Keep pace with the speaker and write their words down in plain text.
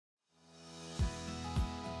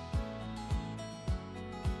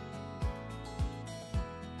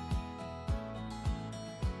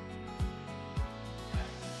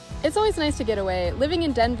It's always nice to get away. Living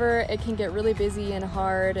in Denver, it can get really busy and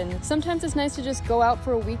hard, and sometimes it's nice to just go out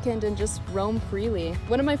for a weekend and just roam freely.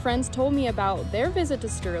 One of my friends told me about their visit to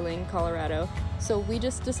Sterling, Colorado, so we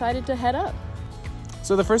just decided to head up.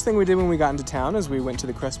 So the first thing we did when we got into town is we went to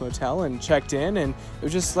the Crest Motel and checked in, and it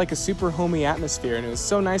was just like a super homey atmosphere, and it was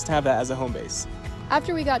so nice to have that as a home base.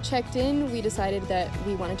 After we got checked in, we decided that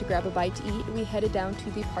we wanted to grab a bite to eat. We headed down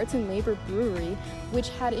to the Parts and Labor Brewery, which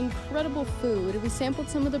had incredible food. We sampled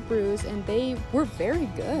some of the brews and they were very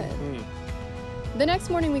good. The next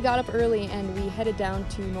morning we got up early and we headed down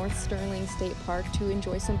to North Sterling State Park to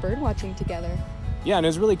enjoy some bird watching together. Yeah, and it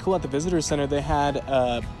was really cool at the Visitor Center. They had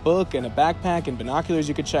a book and a backpack and binoculars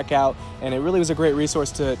you could check out, and it really was a great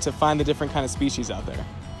resource to find the different kind of species out there.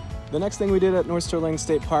 The next thing we did at North Sterling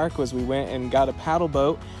State Park was we went and got a paddle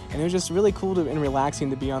boat, and it was just really cool and relaxing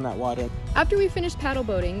to be on that water. After we finished paddle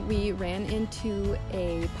boating, we ran into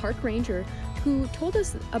a park ranger who told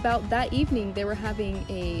us about that evening they were having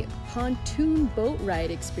a pontoon boat ride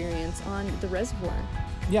experience on the reservoir.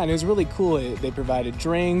 Yeah, and it was really cool. They provided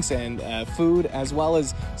drinks and food, as well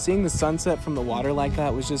as seeing the sunset from the water like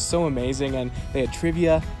that was just so amazing, and they had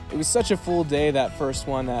trivia. It was such a full day, that first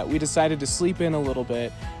one, that we decided to sleep in a little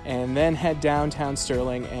bit and then head downtown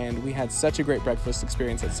Sterling, and we had such a great breakfast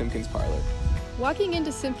experience at Simpkins Parlor. Walking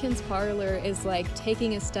into Simpkins Parlor is like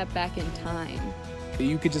taking a step back in time.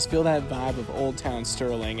 You could just feel that vibe of Old Town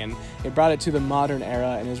Sterling, and it brought it to the modern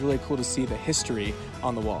era, and it was really cool to see the history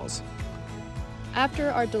on the walls. After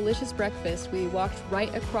our delicious breakfast, we walked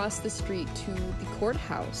right across the street to the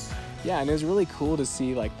courthouse. Yeah, and it was really cool to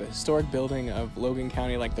see like the historic building of Logan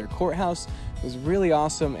County, like their courthouse. It was really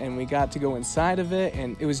awesome, and we got to go inside of it,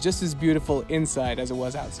 and it was just as beautiful inside as it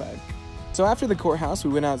was outside. So after the courthouse,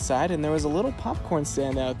 we went outside, and there was a little popcorn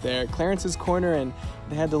stand out there, Clarence's Corner, and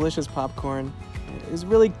they had delicious popcorn. It was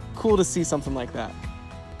really cool to see something like that.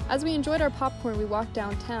 As we enjoyed our popcorn, we walked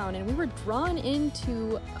downtown and we were drawn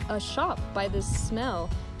into a shop by this smell.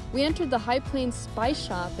 We entered the High Plains Spice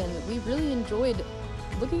Shop and we really enjoyed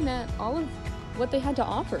looking at all of what they had to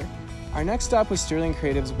offer. Our next stop was Sterling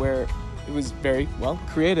Creatives, where it was very, well,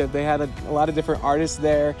 creative. They had a lot of different artists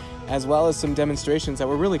there, as well as some demonstrations that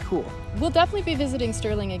were really cool. We'll definitely be visiting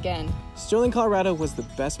Sterling again. Sterling, Colorado was the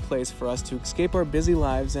best place for us to escape our busy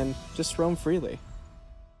lives and just roam freely.